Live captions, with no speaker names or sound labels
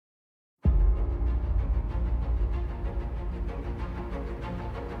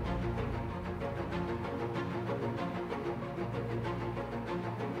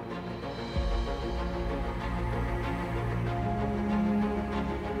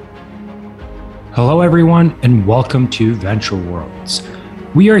Hello, everyone, and welcome to Venture Worlds.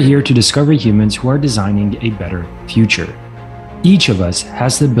 We are here to discover humans who are designing a better future. Each of us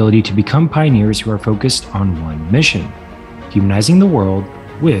has the ability to become pioneers who are focused on one mission: humanizing the world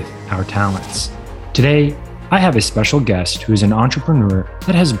with our talents. Today, I have a special guest who is an entrepreneur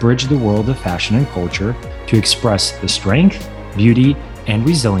that has bridged the world of fashion and culture to express the strength, beauty, and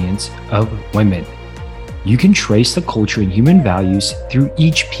resilience of women. You can trace the culture and human values through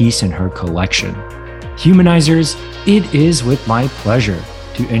each piece in her collection. Humanizers, it is with my pleasure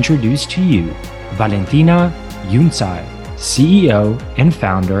to introduce to you Valentina Juncaj, CEO and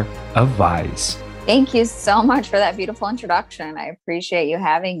founder of Vajzë. Thank you so much for that beautiful introduction. I appreciate you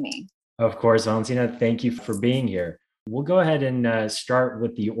having me. Of course, Valentina, thank you for being here. We'll go ahead and start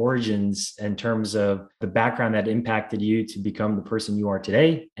with the origins in terms of the background that impacted you to become the person you are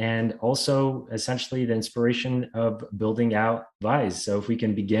today, and also essentially the inspiration of building out Vajzë. So if we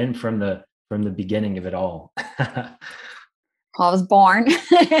can begin from the beginning of it all. Well, I was born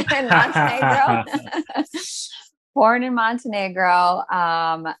in Montenegro. Born in Montenegro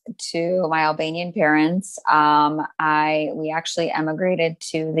to my Albanian parents. We actually emigrated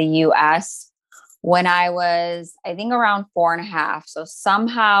to the US when I was, I think, around 4.5. So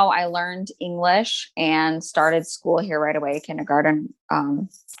somehow I learned English and started school here right away, kindergarten.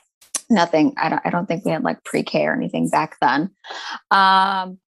 Nothing. I don't think we had like pre-K or anything back then.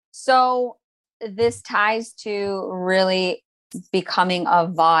 So this ties to really becoming a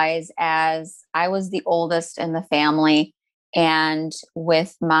Vajzë, as I was the oldest in the family. And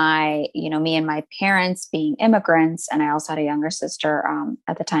with my, me and my parents being immigrants, and I also had a younger sister.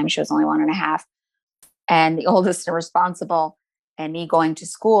 At the time, she was only 1.5. And the oldest and responsible, and me going to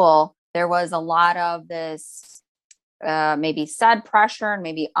school, there was a lot of this maybe said pressure and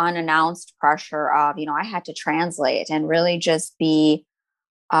maybe unannounced pressure of, I had to translate and really just be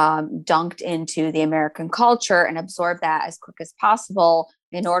dunked into the American culture and absorb that as quick as possible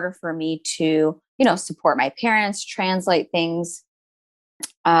in order for me to, support my parents, translate things,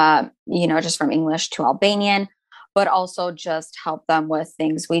 just from English to Albanian, but also just help them with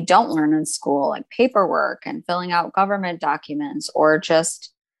things we don't learn in school, like paperwork and filling out government documents, or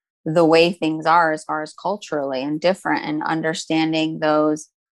just the way things are as far as culturally and different, and understanding those,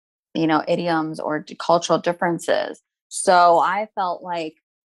 idioms or cultural differences. So I felt like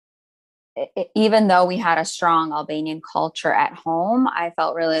even though we had a strong Albanian culture at home, I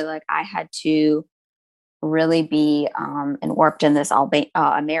felt really like I had to really be and warped in this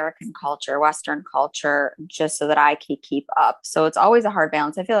American culture, Western culture, just so that I could keep up. So it's always a hard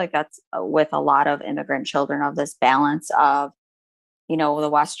balance. I feel like that's with a lot of immigrant children, of this balance of, the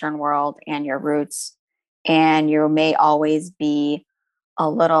Western world and your roots. And you may always be a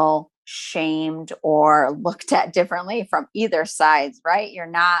little shamed or looked at differently from either sides, right? You're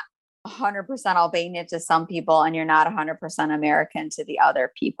not 100% Albanian to some people, and you're not 100% American to the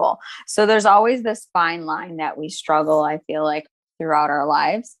other people. So there's always this fine line that we struggle, I feel like, throughout our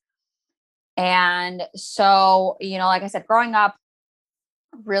lives. And so, like I said, growing up,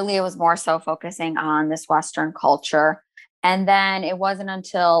 really, it was more so focusing on this Western culture. And then it wasn't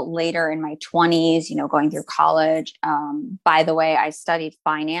until later in my 20s, going through college. By the way, I studied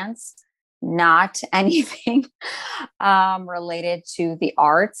finance, not anything related to the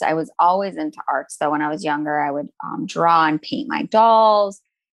arts. I was always into arts, though. When I was younger, I would draw and paint my dolls,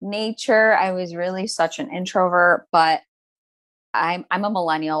 nature. I was really such an introvert, but I'm a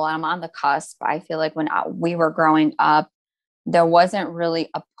millennial. I'm on the cusp. I feel like when we were growing up, there wasn't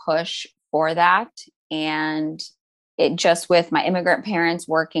really a push for that. And it just, with my immigrant parents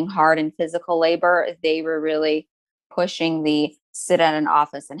working hard in physical labor, they were really pushing the sit at an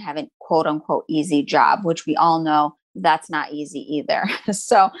office and have a quote unquote easy job, which we all know that's not easy either.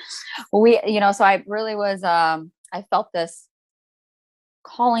 So so I really was, I felt this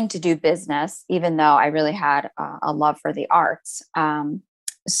calling to do business, even though I really had a love for the arts.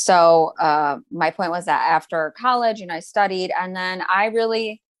 So my point was that after college, I studied, and then I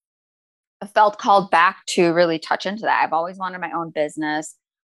really felt called back to really touch into that. I've always wanted my own business.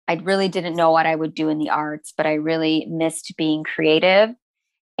 I really didn't know what I would do in the arts, but I really missed being creative.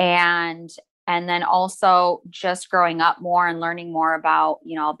 And then also just growing up more and learning more about,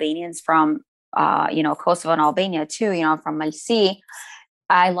 Albanians from, Kosovo and Albania too, from Vajzë.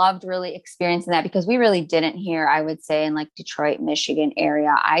 I loved really experiencing that, because we really didn't here, I would say, in like Detroit, Michigan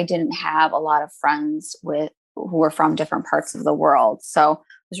area. I didn't have a lot of friends who were from different parts of the world. So it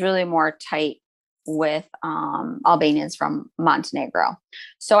was really more tight with Albanians from Montenegro.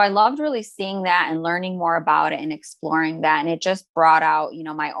 So I loved really seeing that and learning more about it and exploring that. And it just brought out,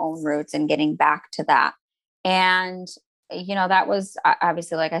 my own roots and getting back to that. And that was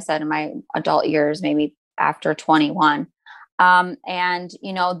obviously, like I said, in my adult years, maybe after 21. And,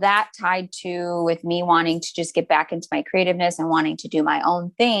 that tied to with me wanting to just get back into my creativeness and wanting to do my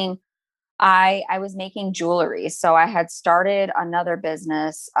own thing. I was making jewelry. So I had started another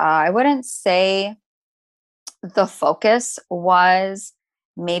business. I wouldn't say the focus was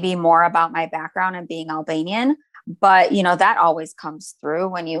maybe more about my background and being Albanian, but that always comes through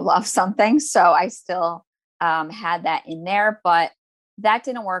when you love something. So I still had that in there, but that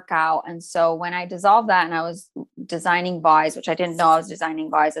didn't work out. And so when I dissolved that and I was designing Vajzë, which I didn't know I was designing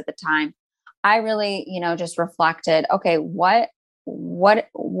Vajzë at the time, I really, just reflected, okay, what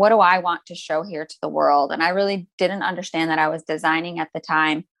do I want to show here to the world? And I really didn't understand that I was designing at the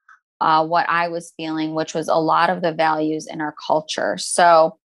time what I was feeling, which was a lot of the values in our culture.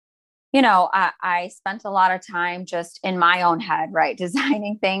 So, I spent a lot of time just in my own head, right,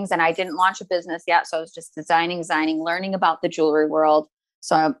 designing things. And I didn't launch a business yet. So I was just designing, learning about the jewelry world.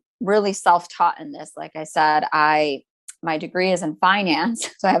 So I'm really self-taught in this. Like I said, my degree is in finance.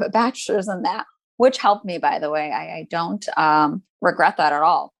 So I have a bachelor's in that, which helped me, by the way. I don't regret that at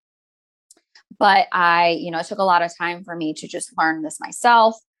all. But it took a lot of time for me to just learn this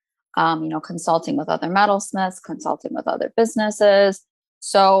myself, consulting with other metalsmiths, consulting with other businesses.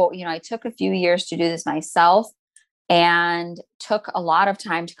 So, I took a few years to do this myself and took a lot of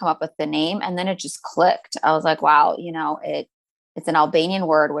time to come up with the name. And then it just clicked. I was like, wow, it's an Albanian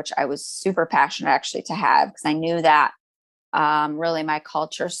word, which I was super passionate actually to have, because I knew that really my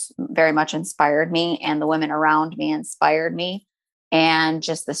culture very much inspired me, and the women around me inspired me. And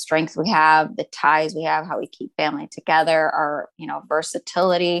just the strength we have, the ties we have, how we keep family together, our,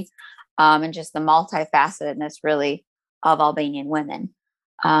 versatility, and just the multifacetedness really of Albanian women.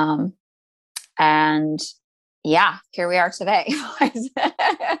 And yeah, here we are today.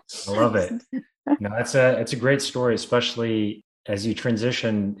 I love it. No, it's a great story, especially as you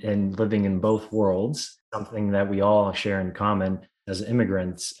transition in living in both worlds, something that we all share in common as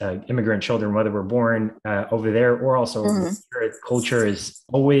immigrants, immigrant children, whether we're born over there or also culture is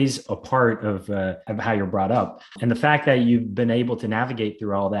always a part of how you're brought up. And the fact that you've been able to navigate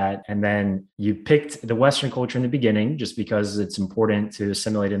through all that, and then you picked the Western culture in the beginning just because it's important to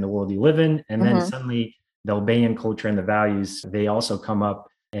assimilate in the world you live in. And then suddenly the Albanian culture and the values, they also come up.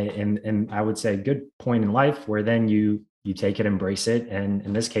 And I would say a good point in life where then you take it, embrace it, and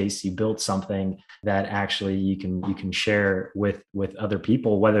in this case, you build something that actually you can share with other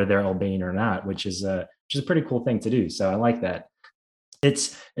people, whether they're Albanian or not, which is a pretty cool thing to do. So I like that.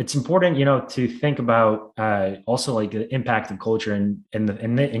 It's important, to think about also like the impact of culture, and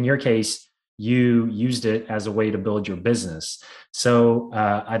in your case, you used it as a way to build your business. So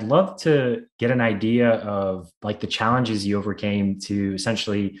I'd love to get an idea of like the challenges you overcame to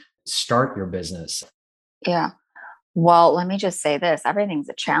essentially start your business. Yeah. Well, let me just say this. Everything's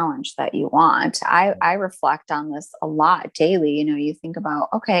a challenge that you want. I reflect on this a lot daily. You think about,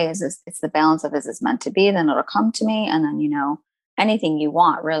 okay, it's the balance of, is this meant to be? Then it'll come to me. And then, anything you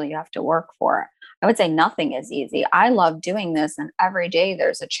want, really, you have to work for it. I would say nothing is easy. I love doing this. And every day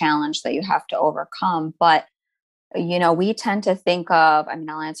there's a challenge that you have to overcome. But, we tend to think of,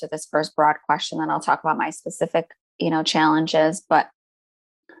 I'll answer this first broad question, then I'll talk about my specific, challenges. But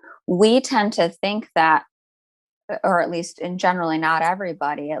we tend to think that, or at least in generally not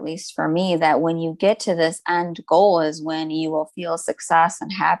everybody, at least for me, that when you get to this end goal is when you will feel success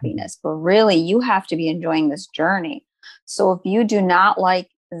and happiness. But really, you have to be enjoying this journey. So if you do not like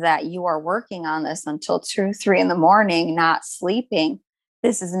that you are working on this until 2, 3 in the morning, not sleeping,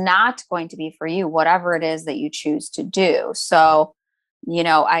 this is not going to be for you, whatever it is that you choose to do. So,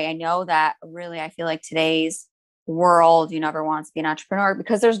 I know that really, I feel like today's world, you never want to be an entrepreneur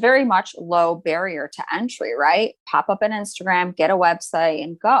because there's very much low barrier to entry, right? Pop up an Instagram, get a website,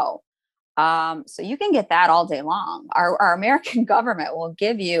 and go. So you can get that all day long. Our American government will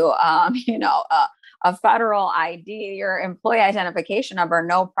give you, a federal ID, your employee identification number,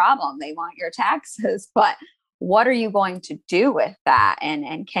 no problem. They want your taxes, but what are you going to do with that?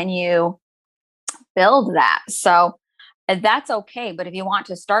 And can you build that? So that's okay. But if you want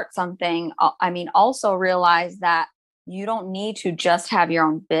to start something, also realize that you don't need to just have your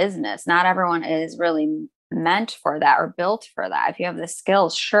own business. Not everyone is really meant for that or built for that. If you have the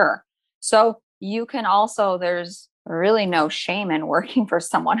skills, sure. So you can also, there's really no shame in working for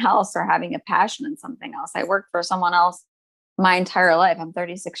someone else or having a passion in something else. I worked for someone else my entire life. I'm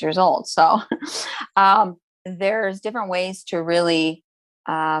 36 years old. So there's different ways to really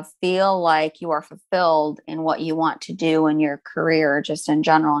feel like you are fulfilled in what you want to do in your career, just in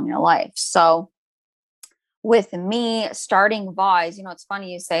general in your life. So with me starting Vajzë, it's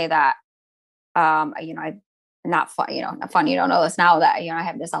funny you say that. I not fun, not fun. You don't know this now that, I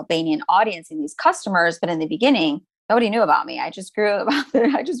have this Albanian audience and these customers, but in the beginning, nobody knew about me. I just grew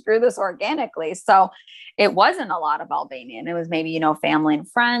this organically. So it wasn't a lot of Albanian. It was maybe, family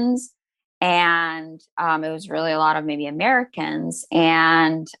and friends. And it was really a lot of maybe Americans.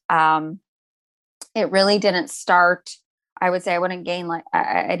 And it really didn't start. I would say I wouldn't gain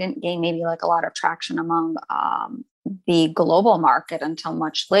I didn't gain maybe like a lot of traction among the global market until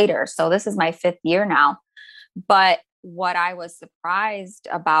much later. So this is my 5th year now. But what I was surprised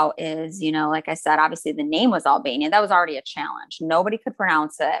about is, like I said, obviously the name was Albanian. That was already a challenge. Nobody could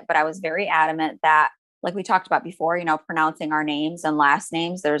pronounce it, but I was very adamant that, like we talked about before, pronouncing our names and last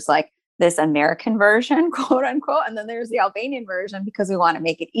names, there's like this American version, quote unquote, and then there's the Albanian version because we want to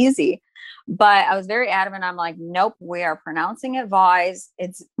make it easy. But I was very adamant. I'm like, nope, we are pronouncing it Vajzë.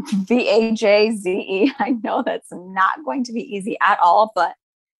 It's Vajze. I know that's not going to be easy at all, but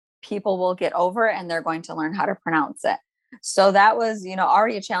people will get over it and they're going to learn how to pronounce it. So that was,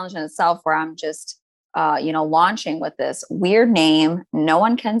 already a challenge in itself, where I'm just, launching with this weird name. No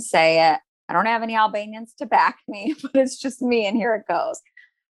one can say it. I don't have any Albanians to back me, but it's just me, and here it goes.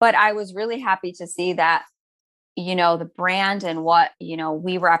 But I was really happy to see that, the brand and what,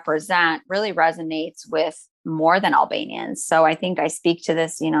 we represent really resonates with more than Albanians. So I think I speak to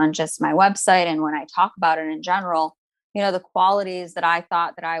this, on just my website, and when I talk about it in general, the qualities that I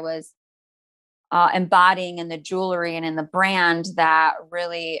thought that I was embodying in the jewelry and in the brand that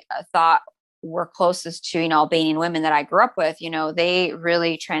really thought were closest to, Albanian women that I grew up with, they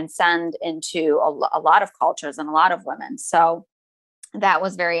really transcend into a lot of cultures and a lot of women. So that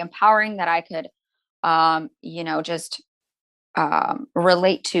was very empowering, that I could, just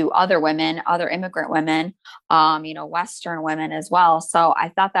relate to other women, other immigrant women, Western women as well. So I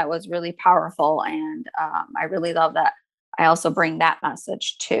thought that was really powerful. And I really love that I also bring that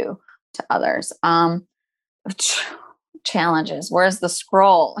message to others. Challenges. Where's the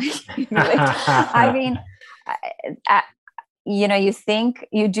scroll? I mean,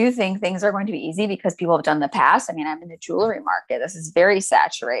 you do think things are going to be easy because people have done the past. I mean, I'm in the jewelry market. This is very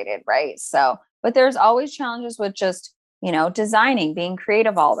saturated, right? So, but there's always challenges with just, designing, being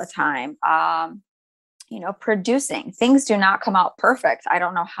creative all the time. Producing things do not come out perfect. I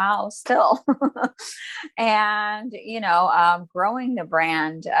don't know how still. And, growing the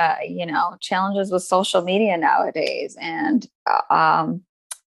brand, challenges with social media nowadays. And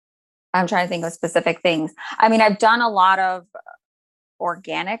I'm trying to think of specific things. I mean, I've done a lot of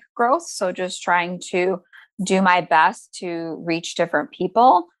organic growth. So just trying to do my best to reach different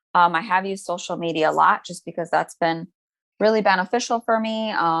people. I have used social media a lot just because that's been really beneficial for me.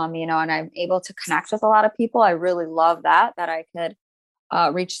 And I'm able to connect with a lot of people. I really love that I could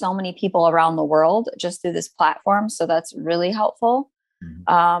reach so many people around the world just through this platform. So that's really helpful.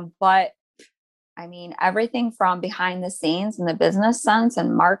 But I mean, everything from behind the scenes in the business sense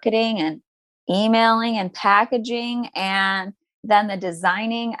and marketing and emailing and packaging, and then the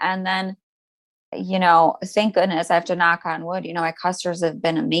designing, and then, thank goodness, I have to knock on wood, my customers have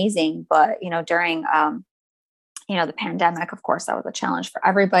been amazing. But, during, the pandemic, of course, that was a challenge for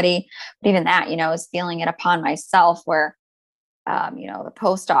everybody. But even that, is feeling it upon myself, where, the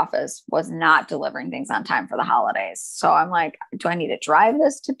post office was not delivering things on time for the holidays. So I'm like, do I need to drive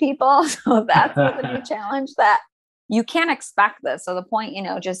this to people? So that's a new challenge, that you can't expect this. So the point,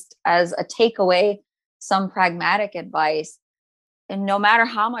 just as a takeaway, some pragmatic advice, and no matter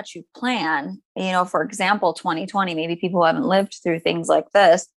how much you plan, for example, 2020, maybe people who haven't lived through things like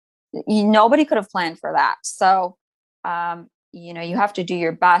this, nobody could have planned for that. So, you have to do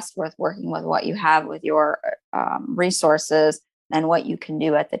your best with working with what you have, with your resources and what you can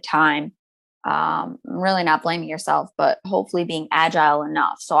do at the time. Really not blaming yourself, but hopefully being agile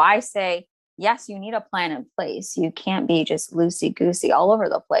enough. So I say, yes, you need a plan in place. You can't be just loosey-goosey all over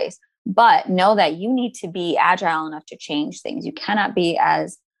the place, but know that you need to be agile enough to change things. You cannot be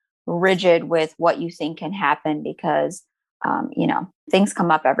as rigid with what you think can happen, because things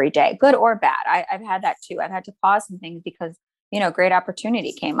come up every day, good or bad. I've had that too. I've had to pause some things because, great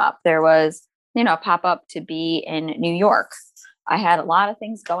opportunity came up. There was, a pop-up to be in New York. I had a lot of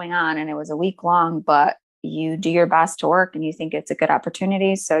things going on and it was a week long, but you do your best to work and you think it's a good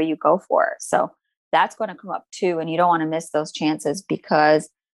opportunity, so you go for it. So that's going to come up too. And you don't want to miss those chances because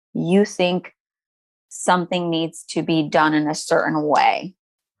you think something needs to be done in a certain way.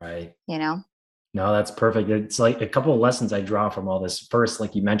 Right. No, that's perfect. It's like a couple of lessons I draw from all this. First,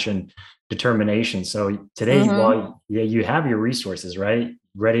 like you mentioned, determination. So today, while you have your resources, right,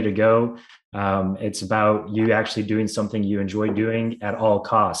 ready to go, it's about you actually doing something you enjoy doing at all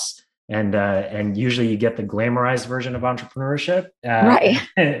costs. and usually you get the glamorized version of entrepreneurship, Right.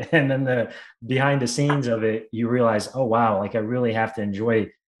 and then the behind the scenes of it, you realize, oh wow, like I really have to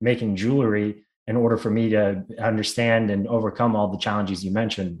enjoy making jewelry in order for me to understand and overcome all the challenges you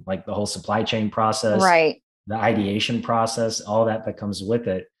mentioned, like the whole supply chain process, Right. the ideation process, all that comes with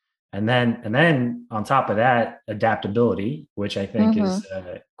it. And then on top of that, adaptability, which I think Hmm. is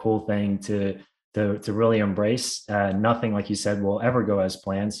a cool thing to really embrace. Nothing, like you said, will ever go as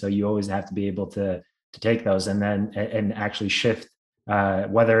planned. So you always have to be able to take those and actually shift,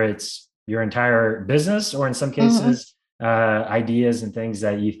 whether it's your entire business or in some Hmm. cases ideas and things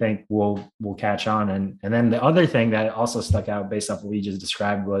that you think will catch on. And then the other thing that also stuck out based off what you just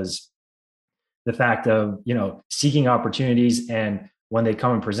described was the fact of, seeking opportunities, and when they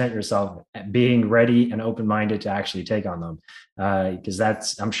come and present yourself, being ready and open-minded to actually take on them, because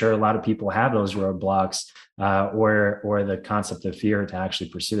I'm sure a lot of people have those roadblocks, or the concept of fear to actually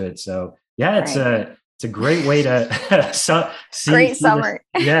pursue it. So yeah, Right. it's a great way to Great see this. summary.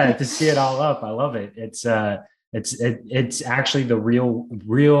 Yeah, to see it all up. I love it. It's actually the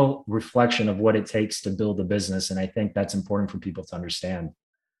real reflection of what it takes to build a business, and I think that's important for people to understand.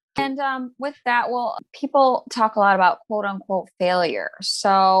 And with that, well, people talk a lot about quote unquote failure.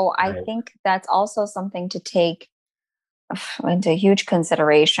 So I Right. think that's also something to take into huge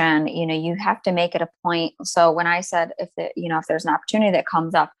consideration. You have to make it a point. So when I said if there's an opportunity that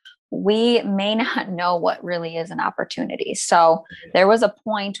comes up, we may not know what really is an opportunity. So there was a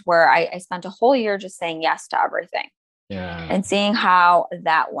point where I spent a whole year just saying yes to everything Yeah. and seeing how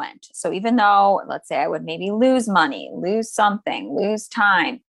that went. So even though, let's say, I would maybe lose money, lose something, lose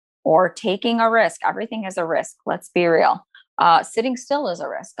time, or taking a risk, everything is a risk. Let's be real. Sitting still is a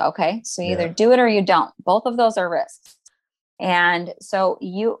risk. Okay. So you either Yeah. do it or you don't. Both of those are risks. And so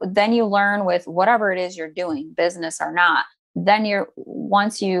you learn with whatever it is you're doing, business or not. Then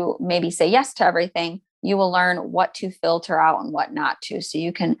once you maybe say yes to everything, you will learn what to filter out and what not to. So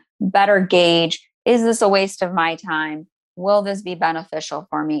you can better gauge, is this a waste of my time? Will this be beneficial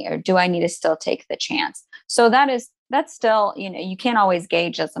for me? Or do I need to still take the chance? So that's still, you can't always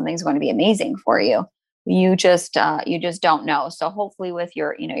gauge that something's going to be amazing for you. You just don't know. So hopefully with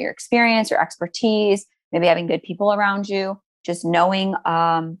your experience, your expertise, maybe having good people around you, just knowing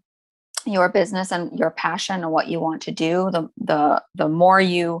your business and your passion and what you want to do, the more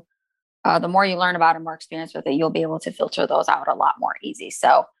you learn about and more experience with it, you'll be able to filter those out a lot more easy.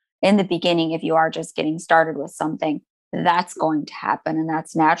 So in the beginning, if you are just getting started with something, that's going to happen, and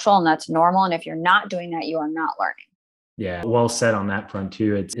that's natural and that's normal. And if you're not doing that, you are not learning. Yeah, well said on that front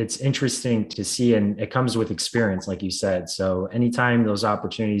too. It's interesting to see, and it comes with experience, like you said. So anytime those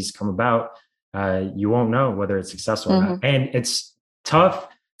opportunities come about, you won't know whether it's successful or not, Hmm. and it's tough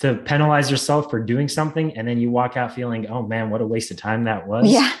to penalize yourself for doing something, and then you walk out feeling, oh man, what a waste of time that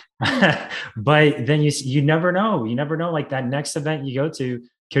was. Yeah. But then you never know. You never know. Like that next event you go to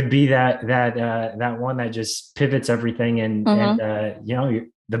could be that one that just pivots everything, and Hmm.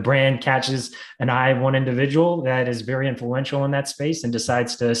 the brand catches an eye of one individual that is very influential in that space and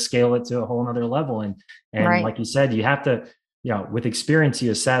decides to scale it to a whole nother level. And Right. like you said, you have to, with experience,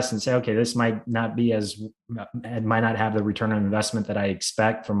 you assess and say, okay, this might not be it might not have the return on investment that I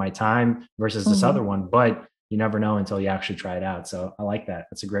expect for my time versus this Hmm. other one, but you never know until you actually try it out. So I like that.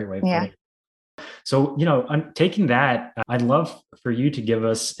 That's a great way of Yeah. putting it. So, taking that, I'd love for you to give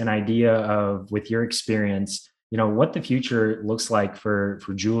us an idea of, with your experience, what the future looks like for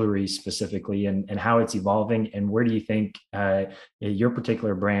jewelry specifically, and how it's evolving, and where do you think your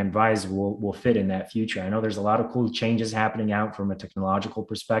particular brand, Vajzë, will fit in that future? I know there's a lot of cool changes happening out from a technological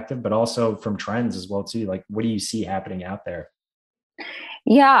perspective, but also from trends as well too. Like, what do you see happening out there?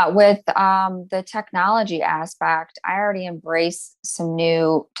 Yeah, with the technology aspect, I already embrace some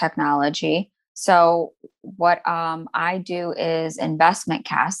new technology. So what I do is investment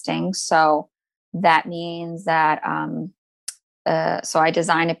casting. So that means that so I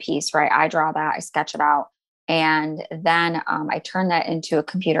design a piece, right? I draw that, I sketch it out, and then I turn that into a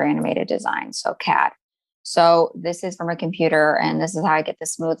computer animated design, so CAD. So this is from a computer, and this is how I get the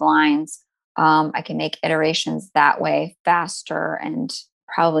smooth lines. I can make iterations that way faster and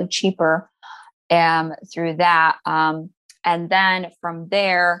probably cheaper through that. And then from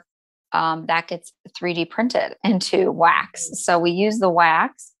there, that gets 3D printed into wax. So we use the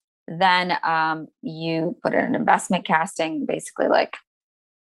wax. Then you put in an investment casting, basically like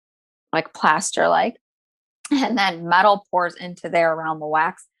plaster, and then metal pours into there around the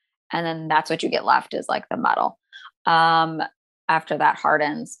wax, and then that's what you get left is like the metal. Um, After that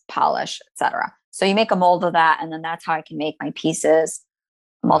hardens, polish, etc. So you make a mold of that, and then that's how I can make my pieces,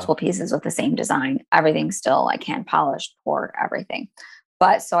 Wow. multiple pieces with the same design. Everything's still like hand polished, poured, everything.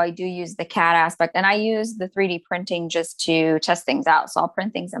 But so I do use the CAD aspect, and I use the 3D printing just to test things out. So I'll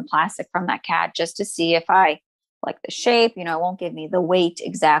print things in plastic from that CAD just to see if I like the shape. It won't give me the weight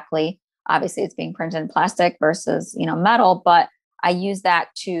exactly. Obviously, it's being printed in plastic versus, metal, but I use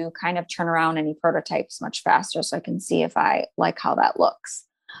that to kind of turn around any prototypes much faster so I can see if I like how that looks.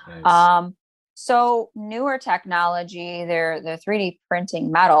 Nice. So newer technology, they're 3D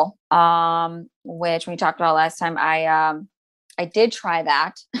printing metal, which we talked about last time. I did try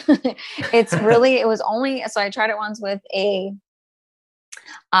that. It was only, so I tried it once with it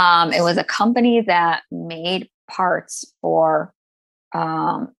was a company that made parts for,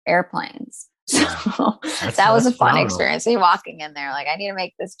 airplanes. So that was a fun experience. So you're walking in there, like, I need to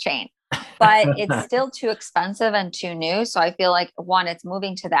make this chain, but it's still too expensive and too new. So I feel like, one, it's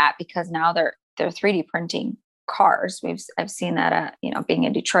moving to that because now they're 3D printing cars. I've seen that, being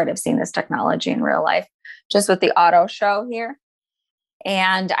in Detroit, I've seen this technology in real life, just with the auto show here.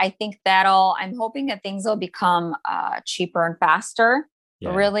 And I think I'm hoping that things will become cheaper and faster,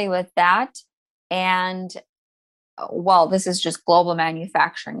 really, with that. And well, this is just global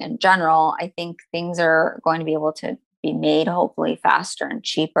manufacturing in general. I think things are going to be able to be made hopefully faster and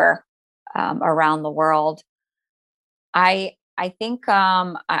cheaper around the world. I think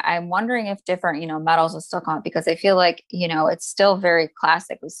I'm wondering if different, metals will still come up, because I feel like, it's still very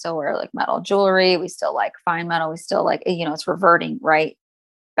classic. We still wear like metal jewelry. We still like fine metal. We still like, it's reverting right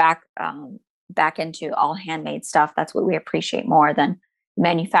back into all handmade stuff. That's what we appreciate more than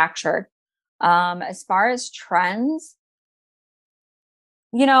manufactured. As far as trends,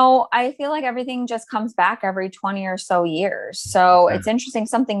 I feel like everything just comes back every 20 or so years. So it's interesting.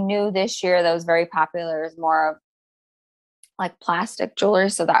 Something new this year that was very popular is more of like plastic jewelry.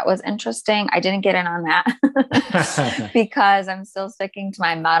 So that was interesting. I didn't get in on that because I'm still sticking to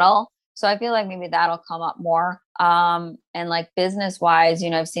my metal. So I feel like maybe that'll come up more. And like business wise,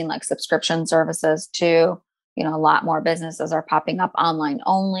 I've seen like subscription services too. A lot more businesses are popping up online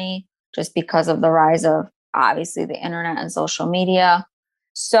only, just because of the rise of obviously the internet and social media.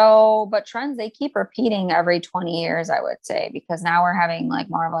 So, but trends, they keep repeating every 20 years, I would say, because now we're having like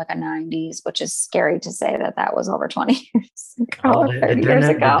more of like a 90s, which is scary to say that was over 20 years ago, 30 years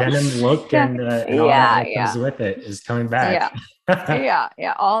ago. The denim look and all that comes with it is coming back.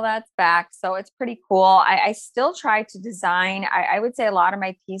 Yeah. All that's back. So it's pretty cool. I still try to design. I would say a lot of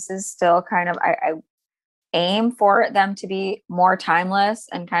my pieces still kind of, I aim for them to be more timeless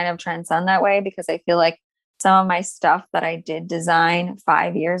and kind of transcend that way, because I feel like some of my stuff that I did design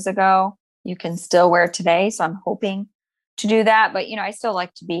 5 years ago, you can still wear today. So I'm hoping to do that. But, I still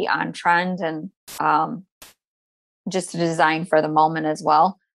like to be on trend and just to design for the moment as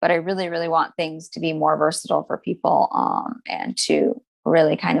well. But I really, really want things to be more versatile for people and to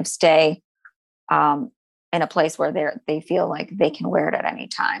really kind of stay in a place where they feel like they can wear it at any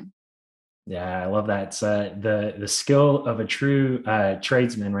time. Yeah, I love that. It's the skill of a true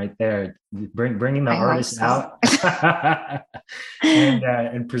tradesman right there, bringing the artist out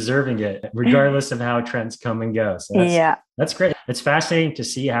and preserving it, regardless of how trends come and go. So that's great. It's fascinating to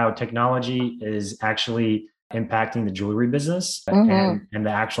see how technology is actually impacting the jewelry business and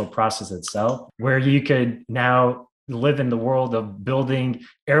the actual process itself, where you could now live in the world of building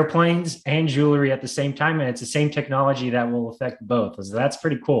airplanes and jewelry at the same time, and it's the same technology that will affect both. So that's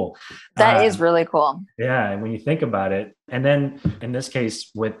pretty cool. That is really cool. Yeah, when you think about it. And then in this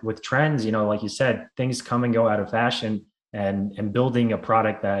case with trends, like you said, things come and go out of fashion, and building a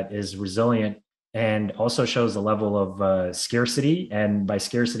product that is resilient and also shows the level of scarcity, and by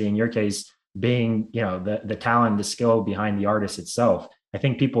scarcity in your case being the talent, the skill behind the artist itself. I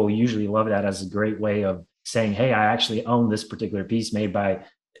think people usually love that as a great way of saying, hey, I actually own this particular piece made by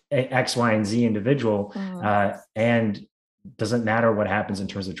X, Y, and Z individual. And doesn't matter what happens in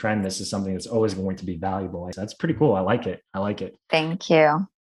terms of trend. This is something that's always going to be valuable. That's pretty cool. I like it. Thank you.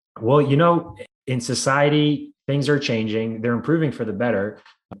 Well, in society, things are changing. They're improving for the better.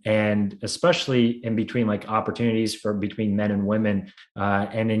 And especially in between like opportunities for between men and women.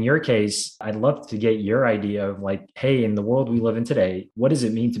 And in your case, I'd love to get your idea of like, hey, in the world we live in today, what does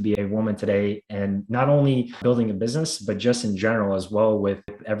it mean to be a woman today? And not only building a business, but just in general as well with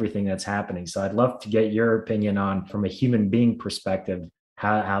everything that's happening. So I'd love to get your opinion on, from a human being perspective,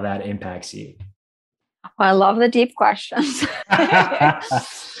 how that impacts you. Well, I love the deep questions.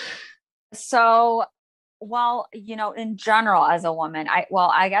 So, well, in general, as a woman,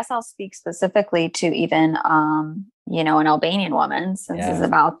 I guess I'll speak specifically to even, an Albanian woman, since it's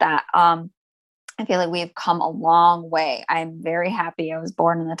about that. I feel like we've come a long way. I'm very happy I was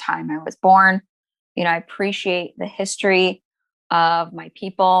born in the time I was born. I appreciate the history of my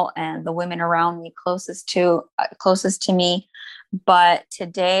people and the women around me closest to me. But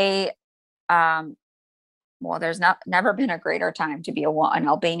today, um, well, there's never been a greater time to be an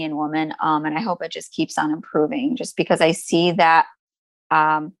Albanian woman. And I hope it just keeps on improving just because I see that,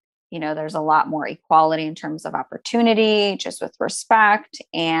 um, there's a lot more equality in terms of opportunity, just with respect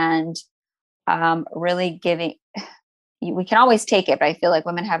and really giving. We can always take it, but I feel like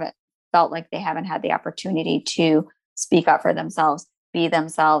women haven't felt like they haven't had the opportunity to speak up for themselves, be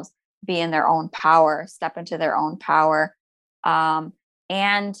in their own power, step into their own power,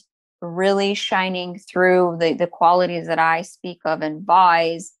 and really shining through the qualities that I speak of in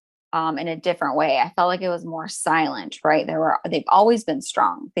Vajzë in a different way. I felt like it was more silent, right? They've always been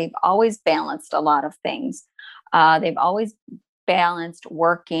strong. They've always balanced a lot of things. They've always balanced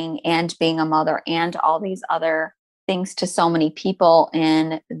working and being a mother and all these other things to so many people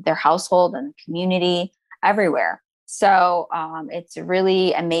in their household and community everywhere. So it's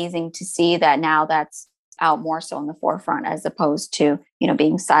really amazing to see that now that's out more so in the forefront as opposed to,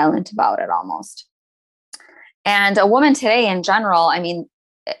 being silent about it almost. And a woman today in general, I mean,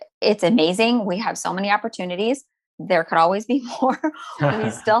 it's amazing. We have so many opportunities. There could always be more.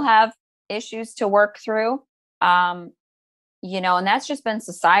 We still have issues to work through. And that's just been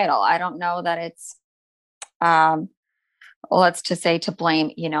societal. I don't know that it's, let's to say to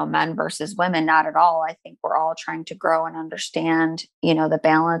blame, men versus women, not at all. I think we're all trying to grow and understand, the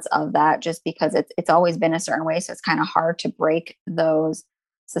balance of that just because it's always been a certain way. So it's kind of hard to break those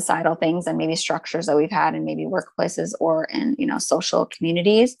societal things and maybe structures that we've had in maybe workplaces or in, social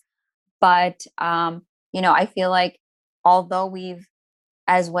communities. But, I feel like although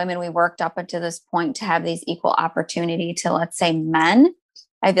as women, we worked up until this point to have these equal opportunity to, let's say, men.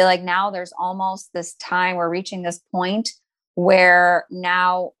 I feel like now there's almost this time we're reaching this point where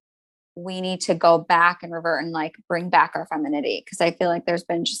now we need to go back and revert and like bring back our femininity. Cause I feel like there's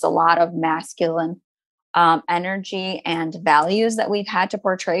been just a lot of masculine energy and values that we've had to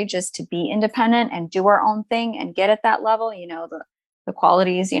portray just to be independent and do our own thing and get at that level, the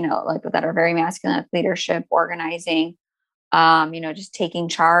qualities, like that are very masculine, like leadership, organizing, just taking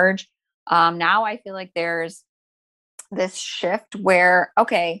charge. Now I feel like there's this shift where,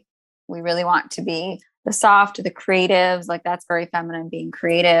 okay, we really want to be the soft, the creatives, like that's very feminine, being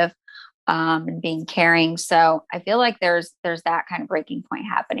creative, and being caring. So I feel like there's that kind of breaking point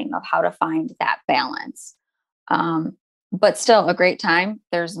happening of how to find that balance. But still a great time.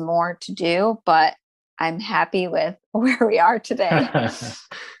 There's more to do, but I'm happy with where we are today.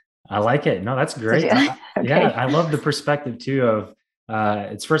 I like it. No, that's great. Okay. Yeah, I love the perspective too of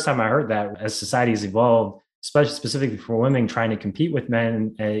it's first time I heard that as society has evolved, especially specifically for women trying to compete with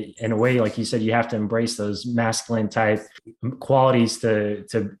men in a way, like you said, you have to embrace those masculine type qualities to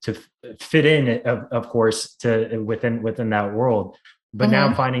fit in, of course, to within that world. But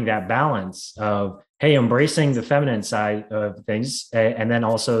now finding that balance of, hey, embracing the feminine side of things, and then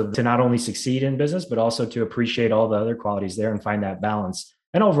also to not only succeed in business, but also to appreciate all the other qualities there and find that balance.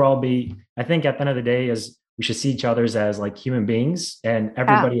 And overall I think at the end of the day is we should see each other's as like human beings, and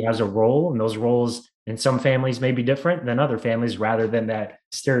everybody has a role, and those roles in some families may be different than other families, rather than that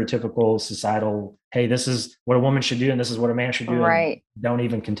stereotypical societal, hey, this is what a woman should do and this is what a man should do. Right. Don't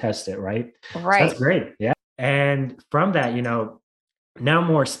even contest it. Right. Right. So that's great. Yeah. And from that, now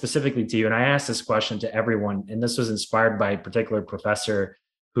more specifically to you, and I asked this question to everyone, and this was inspired by a particular professor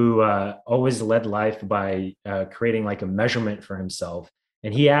who always led life by creating like a measurement for himself.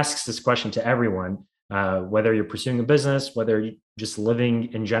 And he asks this question to everyone, whether you're pursuing a business, whether you're just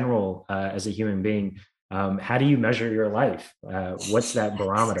living in general as a human being. How do you measure your life? What's that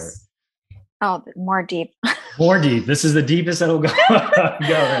barometer? Oh, more deep. More deep. This is the deepest it'll go, go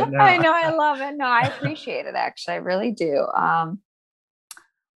right now. I know. I love it. No, I appreciate it. Actually, I really do.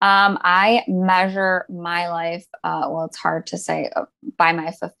 I measure my life, well, it's hard to say by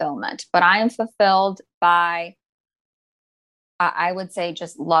my fulfillment, but I am fulfilled by, I would say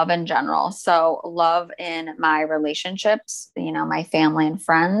just love in general. So love in my relationships, my family and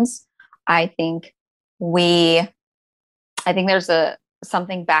friends. I think there's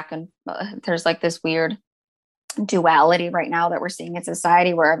something back and there's like this weird duality right now that we're seeing in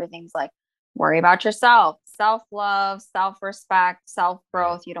society where everything's like, worry about yourself, self-love, self-respect,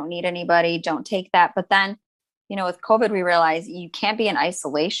 self-growth. You don't need anybody. Don't take that. But then, with COVID, we realize you can't be in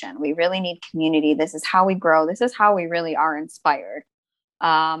isolation. We really need community. This is how we grow. This is how we really are inspired.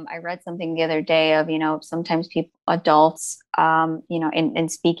 I read something the other day of, sometimes adults, in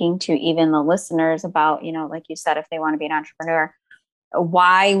speaking to even the listeners about, like you said, if they want to be an entrepreneur,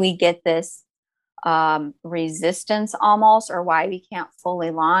 why we get this resistance almost, or why we can't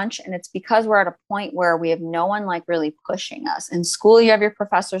fully launch. And it's because we're at a point where we have no one like really pushing us. In school, you have your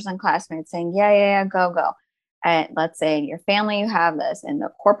professors and classmates saying, yeah, go. And let's say in your family, you have this, in the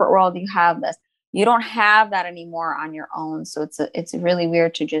corporate world, you have this. You don't have that anymore on your own. So it's really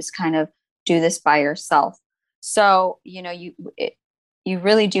weird to just kind of do this by yourself. So, you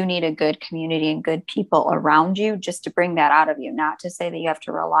really do need a good community and good people around you just to bring that out of you. Not to say that you have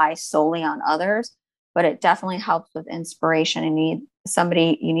to rely solely on others, but it definitely helps with inspiration. And you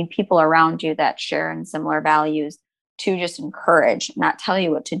need people around you that share in similar values to just encourage, not tell you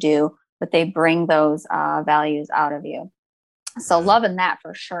what to do, but they bring those values out of you. So loving that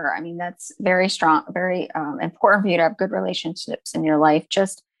for sure. I mean, that's very strong, very important for you to have good relationships in your life,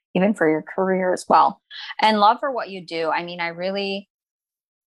 just even for your career as well. And love for what you do. I mean, I really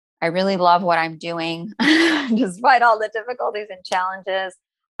love what I'm doing, despite all the difficulties and challenges.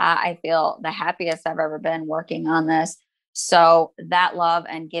 I feel the happiest I've ever been working on this. So that love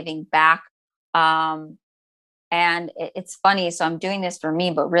and giving back. And it's funny. So I'm doing this for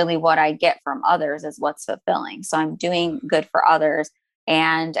me, but really what I get from others is what's fulfilling. So I'm doing good for others.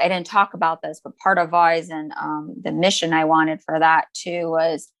 And I didn't talk about this, but part of Vajzë and the mission I wanted for that too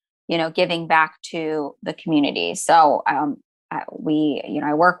was, giving back to the community. So I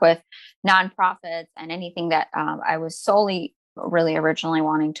work with nonprofits and anything that I was solely really originally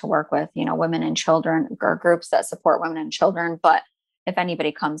wanting to work with, women and children, or groups that support women and children. But if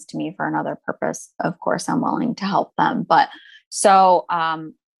anybody comes to me for another purpose, of course, I'm willing to help them. But so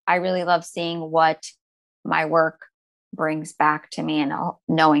I really love seeing what my work brings back to me, and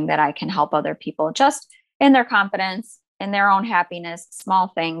knowing that I can help other people just in their confidence, in their own happiness, small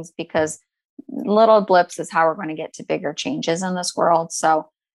things, because little blips is how we're going to get to bigger changes in this world. So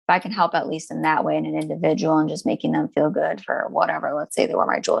if I can help at least in that way in an individual and just making them feel good for whatever, let's say they wore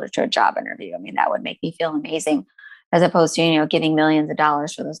my jewelry to a job interview. I mean, that would make me feel amazing, as opposed to, giving millions of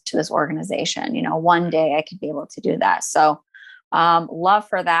dollars to this organization. One day I could be able to do that. So love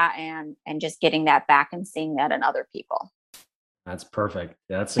for that, and just getting that back and seeing that in other people. That's perfect.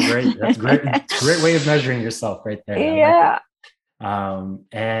 That's great. Great way of measuring yourself right there. Yeah.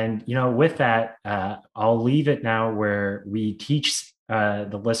 And with that, I'll leave it now where we teach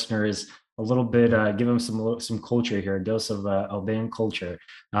the listeners a little bit, give them some culture here, a dose of Albanian culture.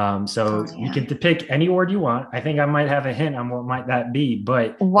 You can pick any word you want. I think I might have a hint on what might that be,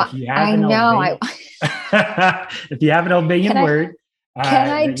 but if you have if you have an Albanian word, can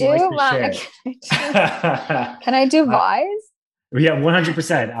I do Vajzë? Yeah,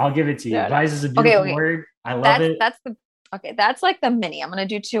 100%. I'll give it to you. Vajzë is a beautiful word. I love it. That's like the mini. I'm going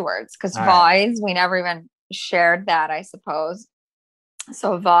to do 2 words because Vajzë, we never even shared that, I suppose.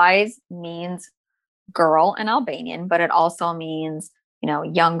 So Vajzë means girl in Albanian, but it also means,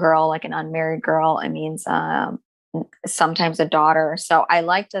 young girl, like an unmarried girl. It means sometimes a daughter. So I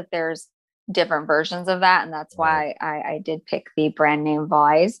like that there's different versions of that. And that's why I did pick the brand name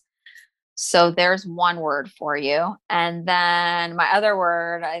Vajzë. So there's one word for you. And then my other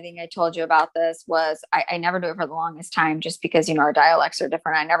word, I think I told you about this, was I never do it for the longest time just because, our dialects are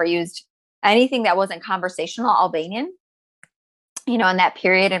different. I never used anything that wasn't conversational Albanian, in that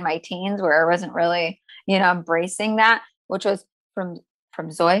period in my teens where I wasn't really, embracing that, which was from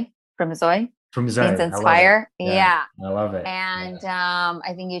Zoe. Means inspire. I love it. And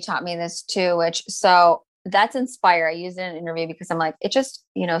I think you taught me this too, so that's inspire. I use it in an interview because I'm like, it just,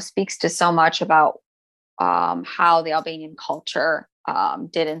 speaks to so much about how the Albanian culture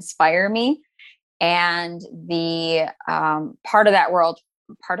did inspire me. And the part of that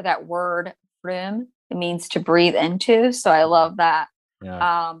word, frim, it means to breathe into. So I love that.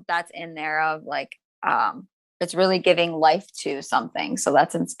 Yeah. That's in there of like, it's really giving life to something. So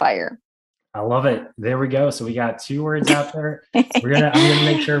that's inspire. I love it. There we go. So we got 2 words out there. I'm gonna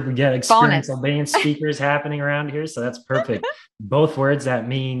make sure we get experienced Albanian speakers happening around here. So that's perfect. Both words that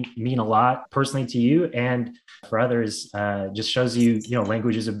mean a lot personally to you and for others. Just shows you,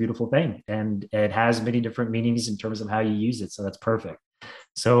 language is a beautiful thing, and it has many different meanings in terms of how you use it. So that's perfect.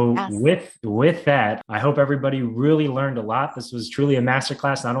 So with that, I hope everybody really learned a lot. This was truly a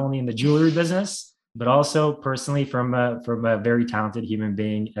masterclass, not only in the jewelry business, but also personally from a very talented human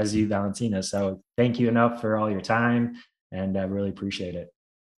being as you, Valentina. So thank you enough for all your time, and I really appreciate it.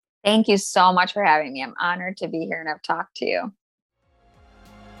 Thank you so much for having me. I'm honored to be here and have talked to you.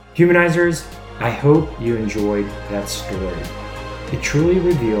 Humanizers, I hope you enjoyed that story. It truly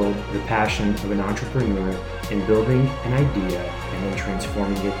revealed the passion of an entrepreneur in building an idea and then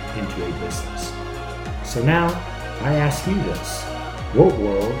transforming it into a business. So now I ask you this: what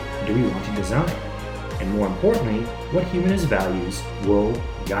world do we want to design? And more importantly, what humanist values will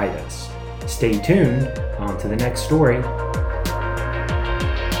guide us? Stay tuned on to the next story